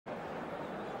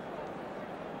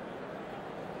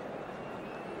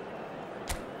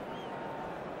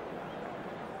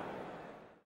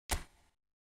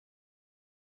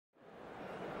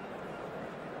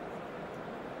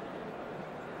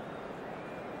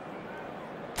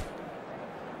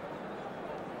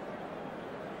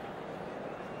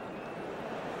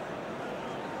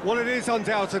Well, it is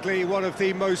undoubtedly one of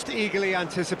the most eagerly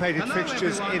anticipated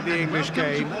fixtures in the English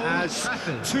game, as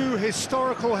two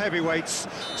historical heavyweights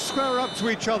square up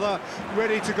to each other,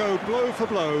 ready to go blow for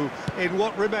blow in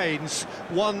what remains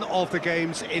one of the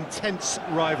game's intense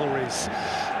rivalries.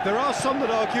 There are some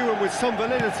that argue, and with some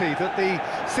validity, that the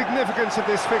significance of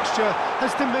this fixture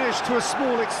has diminished to a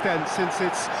small extent since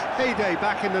its heyday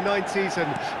back in the 90s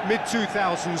and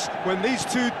mid-2000s, when these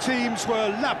two teams were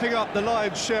lapping up the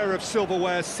lion's share of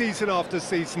silverware season after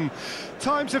season.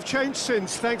 Times have changed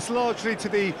since, thanks largely to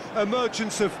the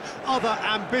emergence of other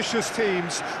ambitious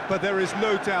teams, but there is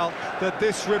no doubt that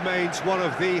this remains one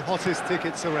of the hottest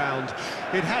tickets around.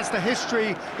 It has the history,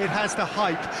 it has the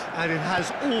hype, and it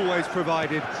has always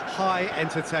provided high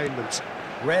entertainment.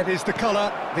 Red is the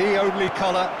colour, the only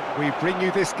colour. We bring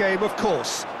you this game, of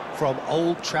course, from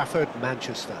Old Trafford,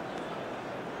 Manchester.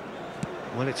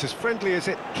 Well, it's as friendly as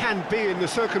it can be in the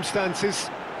circumstances,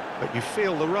 but you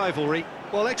feel the rivalry.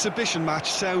 Well, exhibition match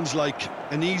sounds like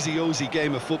an easy-ozy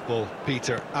game of football,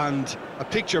 Peter, and a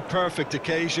picture-perfect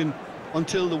occasion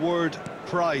until the word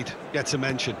pride gets a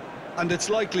mention. And it's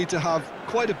likely to have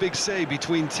quite a big say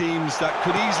between teams that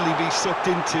could easily be sucked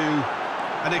into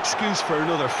an excuse for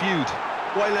another feud.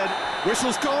 While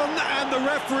whistle's gone and the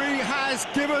referee has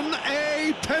given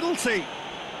a penalty.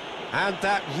 And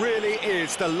that really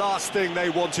is the last thing they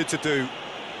wanted to do.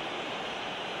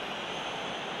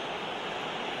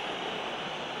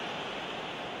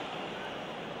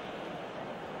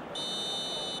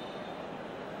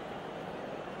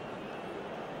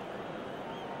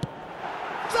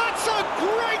 That's a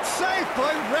great save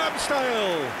by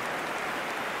Ramsdale.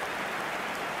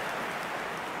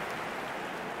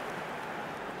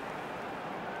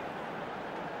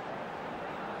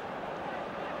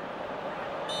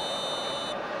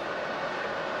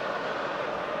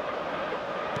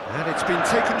 And it's been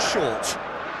taken short.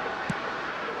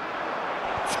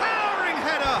 Towering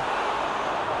header!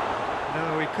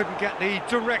 No, he couldn't get the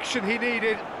direction he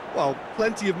needed. well,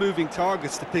 plenty of moving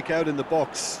targets to pick out in the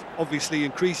box. Obviously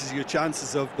increases your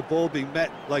chances of the ball being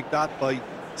met like that by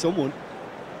someone.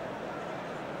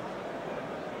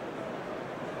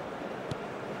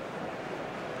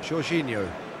 Jorginho.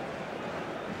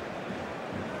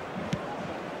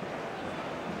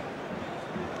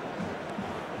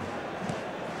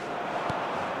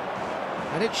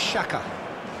 And it's Xhaka.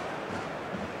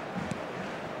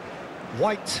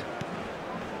 White.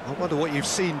 I wonder what you've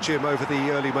seen, Jim, over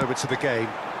the early moments of the game.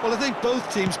 Well, I think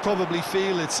both teams probably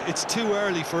feel it's too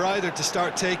early for either to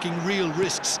start taking real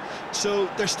risks. So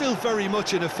they're still very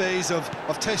much in a phase of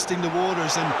testing the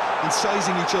waters and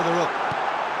sizing each other up.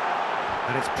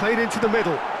 And it's played into the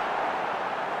middle.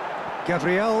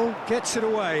 Gabriel gets it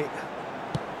away.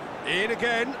 In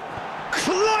again.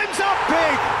 Climbs up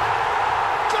big!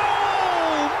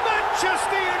 Goal!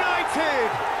 Manchester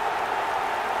United!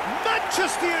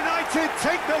 Manchester United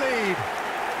take the lead.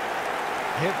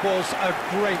 It was a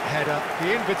great header.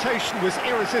 The invitation was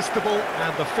irresistible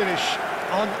and the finish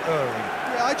unerring.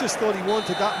 Yeah, I just thought he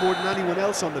wanted that more than anyone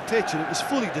else on the pitch, and it was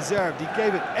fully deserved. He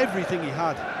gave it everything he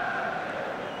had.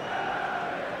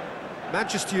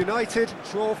 Manchester United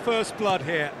draw first blood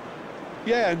here.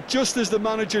 Yeah, and just as the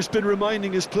manager's been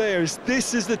reminding his players,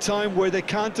 this is the time where they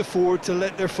can't afford to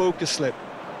let their focus slip.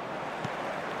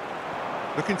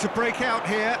 Looking to break out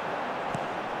here.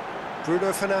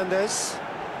 Bruno Fernandes.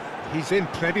 He's in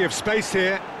plenty of space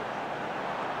here.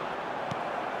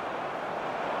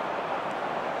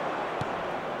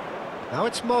 Now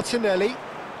it's Martinelli.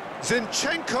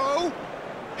 Zinchenko.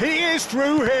 He is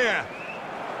through here.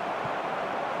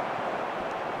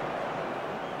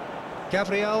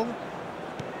 Gabriel.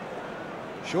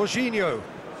 Jorginho.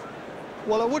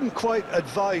 Well, I wouldn't quite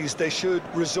advise they should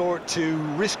resort to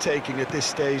risk-taking at this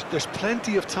stage. There's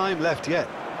plenty of time left yet.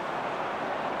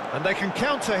 And they can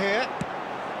counter here.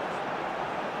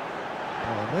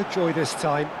 Oh, no joy this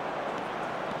time.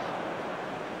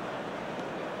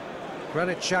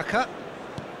 Granit Xhaka.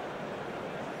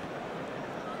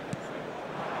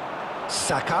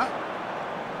 Saka.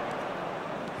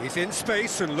 He's in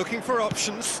space and looking for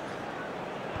options.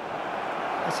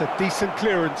 That's a decent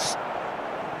clearance.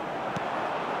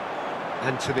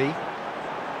 Anthony.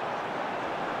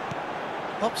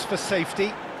 Opts for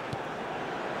safety.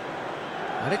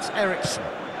 And it's Eriksen.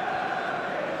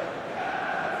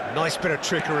 Nice bit of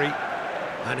trickery.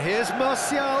 And here's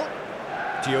Martial.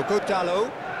 Diogo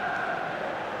Dalot.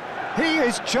 He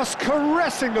is just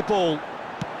caressing the ball.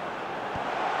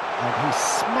 And he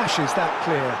smashes that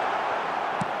clear.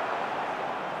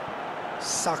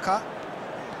 Saka.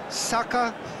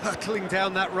 Saka hurtling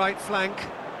down that right flank.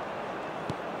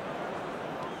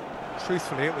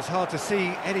 Truthfully, it was hard to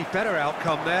see any better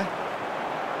outcome there.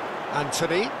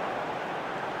 Anthony.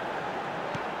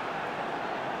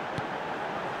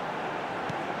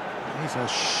 He's a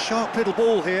sharp little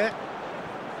ball here.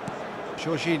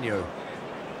 Jorginho.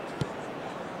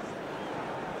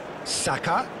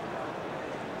 Saka.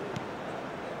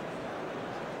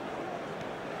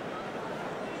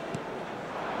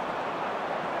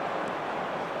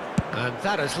 And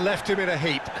that has left him in a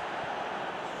heap.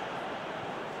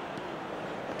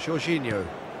 Jorginho.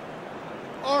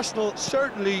 Arsenal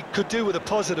certainly could do with a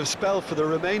positive spell for the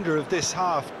remainder of this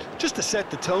half, just to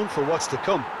set the tone for what's to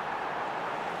come.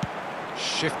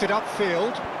 Shifted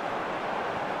upfield.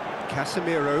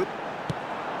 Casemiro.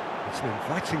 It's an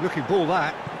inviting looking ball,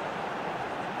 that.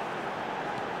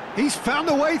 He's found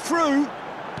a way through.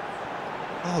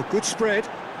 Oh, good spread.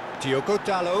 Diogo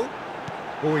Dalot.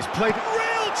 Oh, he's played.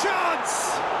 Real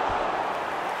chance!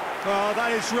 Oh,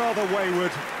 that is rather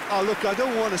wayward. Oh, look, I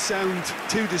don't want to sound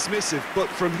too dismissive, but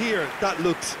from here, that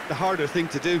looked the harder thing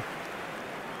to do.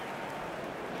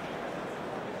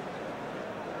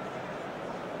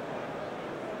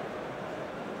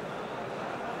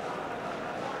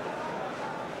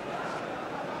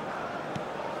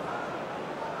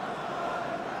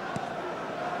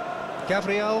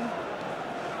 Gabriel.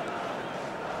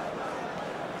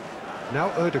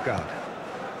 Now Ødegaard.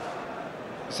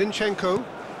 Zinchenko.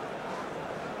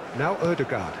 Now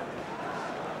Ødegaard.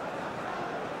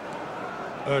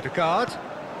 Ødegaard.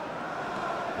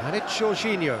 And it's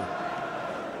Jorginho.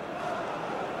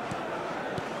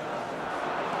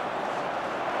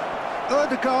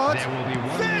 Ødegaard.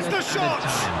 There's the shot!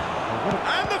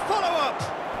 And the follow-up!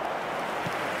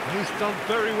 He's done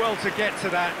very well to get to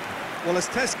that. Well, as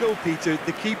tests go, Peter,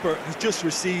 the keeper has just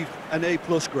received an A+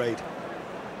 grade.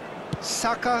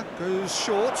 Saka goes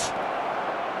short.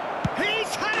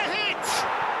 He's had a hit!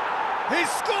 He's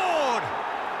scored!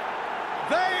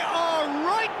 They are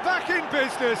right back in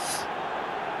business.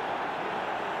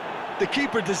 The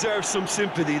keeper deserves some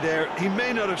sympathy there. He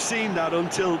may not have seen that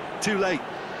until too late.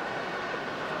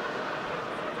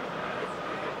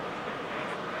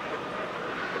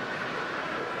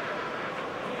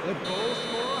 The goal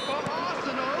scorer for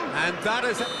Arsenal. And that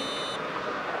is...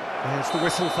 There's the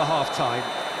whistle for half-time.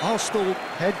 Arsenal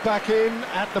head back in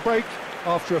at the break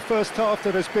after a first half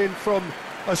that has been, from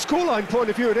a scoreline point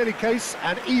of view in any case,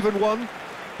 an even one.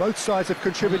 Both sides have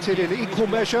contributed in equal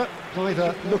measure,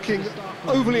 neither looking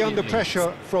overly under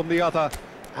pressure from the other.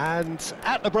 And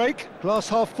at the break, glass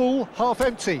half full, half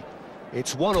empty.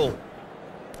 It's 1-1.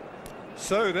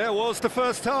 So there was the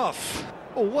first half.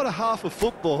 Oh, what a half of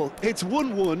football. It's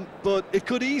 1-1, but it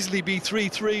could easily be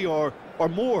 3-3 or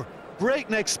more.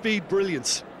 Breakneck speed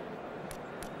brilliance.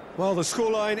 Well, the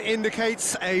scoreline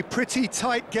indicates a pretty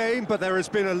tight game, but there has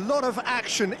been a lot of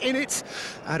action in it,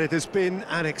 and it has been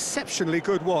an exceptionally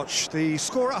good watch. The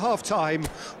score at half-time,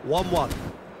 1-1.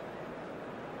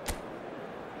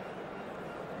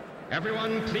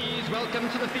 Everyone, please welcome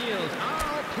to the field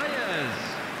our players.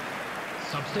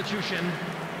 Substitution.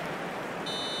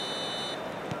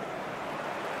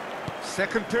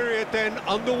 Second period then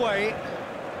underway.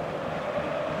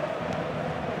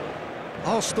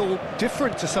 Arsenal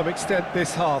different to some extent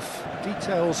this half.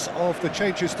 Details of the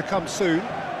changes to come soon.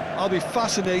 I'll be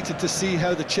fascinated to see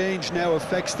how the change now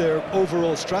affects their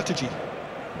overall strategy.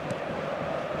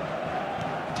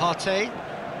 Partey.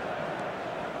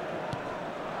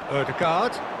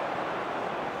 Ødegaard.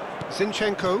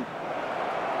 Zinchenko.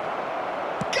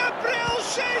 Gabriel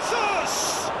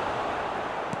Jesus!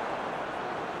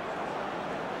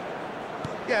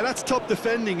 Yeah, that's top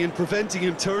defending and preventing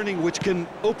him turning, which can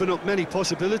open up many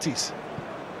possibilities.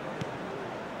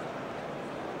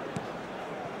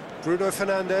 Bruno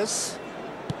Fernandes.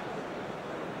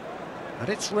 And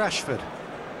it's Rashford.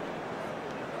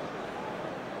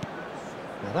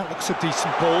 Now that looks a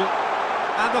decent ball.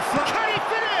 And the flag. Can he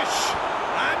finish?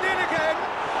 And in again.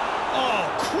 Oh,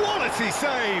 quality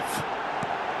save.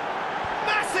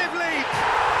 Massive leap.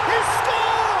 He's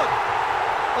scored!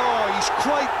 Oh, he's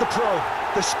quite the pro.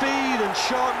 The speed and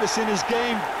sharpness in his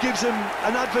game gives him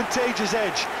an advantageous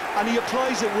edge, and he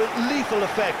applies it with lethal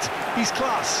effect. He's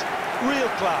class, real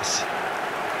class.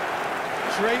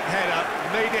 Straight header,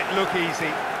 made it look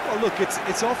easy. Well, look,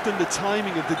 it's often the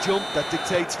timing of the jump that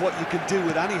dictates what you can do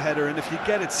with any header, and if you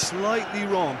get it slightly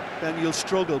wrong, then you'll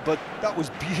struggle, but that was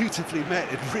beautifully met,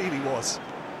 it really was.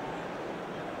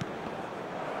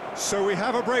 So we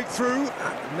have a breakthrough.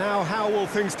 Now how will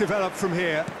things develop from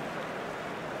here?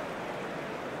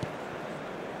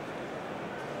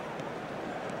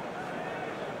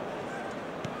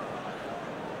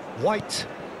 White.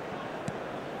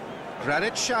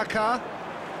 Granit Xhaka.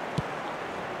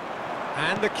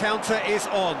 And the counter is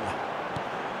on.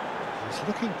 He's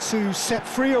looking to set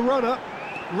free a runner.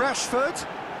 Rashford.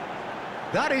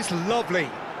 That is lovely.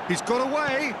 He's got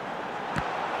away.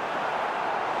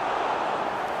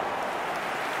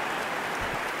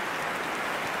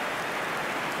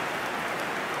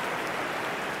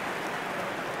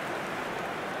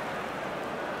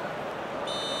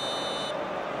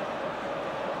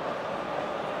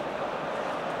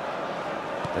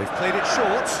 They've played it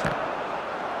short.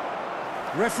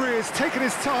 Referee has taken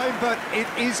his time, but it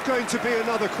is going to be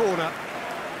another corner.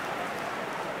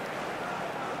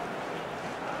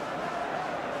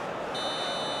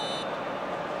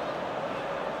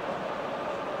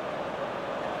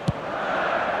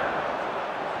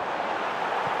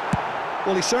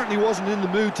 Well, he certainly wasn't in the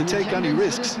mood to take any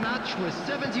risks. This match was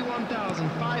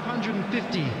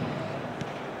 71,550.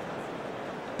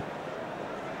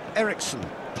 Ericsson.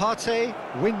 Partey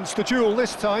wins the duel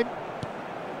this time.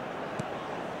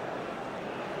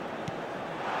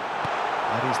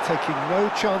 And he's taking no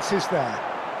chances there.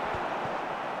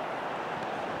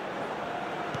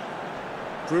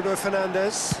 Bruno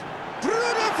Fernandes.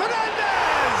 Bruno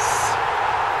Fernandes!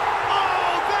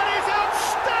 Oh, that is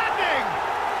outstanding!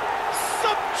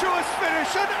 Sumptuous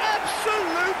finish, an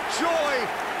absolute joy!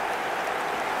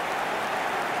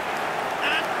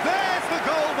 And there's the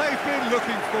goal they've been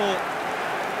looking for.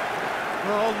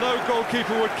 Well, no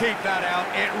goalkeeper would keep that out.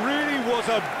 It really was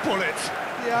a bullet.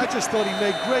 Yeah, I just thought he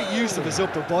made great use of his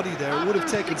upper body there. It would have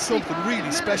taken something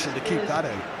really special to keep that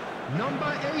out.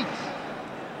 Number 8.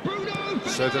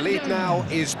 So the lead now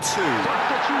is 2.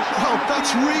 Well,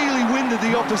 that's really winded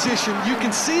the opposition. You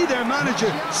can see their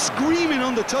manager screaming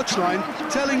on the touchline,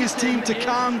 telling his team to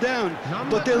calm down.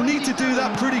 But they'll need to do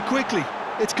that pretty quickly.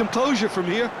 It's composure from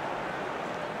here.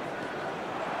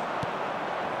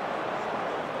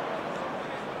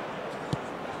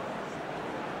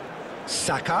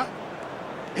 Saka.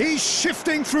 He's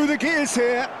shifting through the gears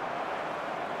here.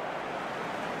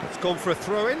 It's gone for a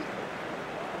throw-in.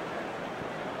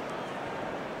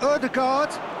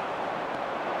 Ødegaard.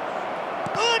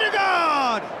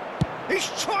 Ødegaard! He's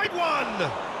tried one!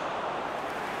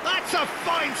 That's a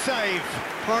fine save!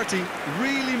 Partey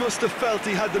really must have felt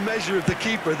he had the measure of the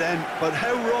keeper then, but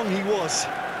how wrong he was.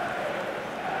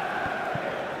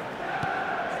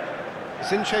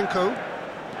 Zinchenko.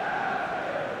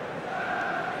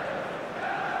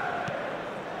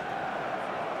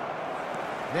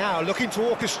 Now looking to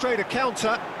orchestrate a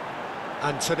counter.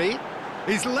 Anthony.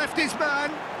 He's left his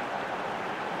man.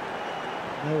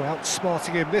 No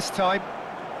outsmarting him this time.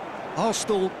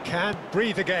 Arsenal can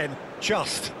breathe again,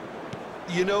 just.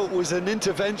 You know, it was an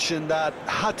intervention that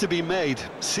had to be made.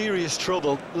 Serious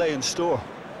trouble lay in store.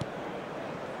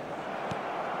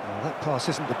 Well, that pass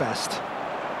isn't the best.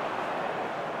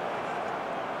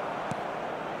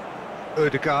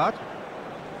 Ødegaard.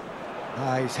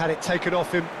 He's had it taken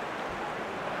off him.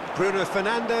 Bruno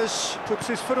Fernandes puts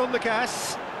his foot on the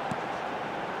gas.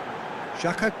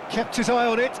 Xhaka kept his eye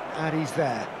on it, and he's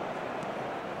there.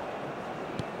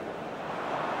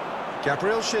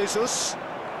 Gabriel Jesus.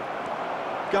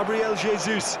 Gabriel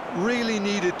Jesus really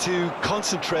needed to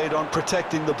concentrate on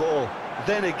protecting the ball.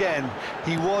 Then again,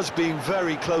 he was being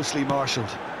very closely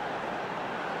marshalled.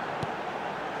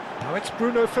 Now it's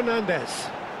Bruno Fernandes.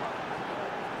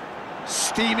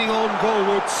 Steaming on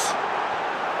goalwards.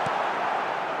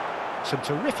 Some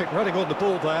terrific running on the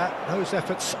ball there. Those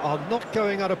efforts are not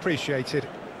going unappreciated.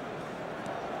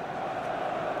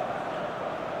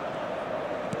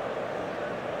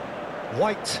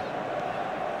 White.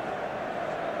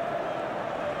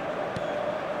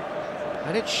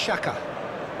 And it's Xhaka.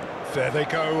 There they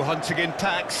go, hunting in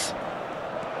packs.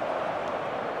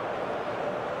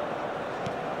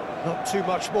 Not too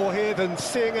much more here than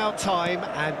seeing out time,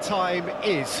 and time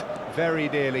is very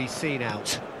nearly seen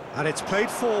out. And it's played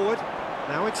forward.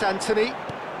 Now it's Anthony.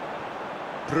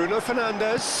 Bruno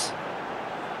Fernandes.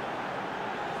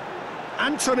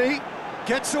 Anthony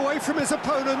gets away from his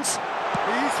opponents.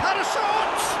 He's had a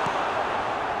shot!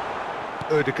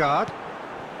 Ødegaard.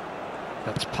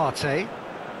 That's Partey.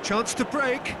 Chance to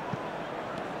break.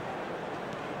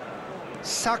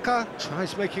 Saka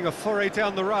tries making a foray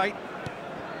down the right.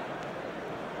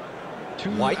 2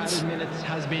 White. added minutes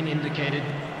has been indicated.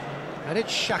 And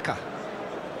it's Xhaka.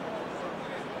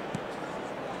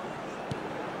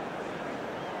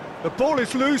 The ball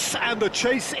is loose and the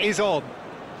chase is on.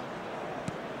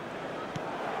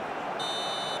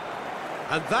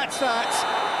 And that's that.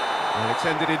 And it's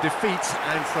ended in defeat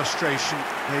and frustration.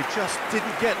 They just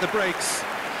didn't get the breaks.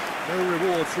 No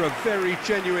reward for a very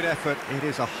genuine effort. It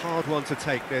is a hard one to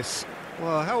take, this.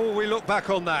 Well, how will we look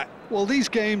back on that? Well, these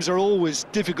games are always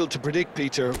difficult to predict,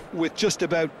 Peter, with just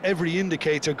about every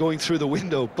indicator going through the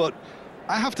window, but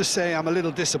I have to say I'm a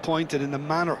little disappointed in the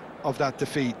manner of that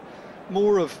defeat.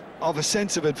 More of a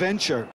sense of adventure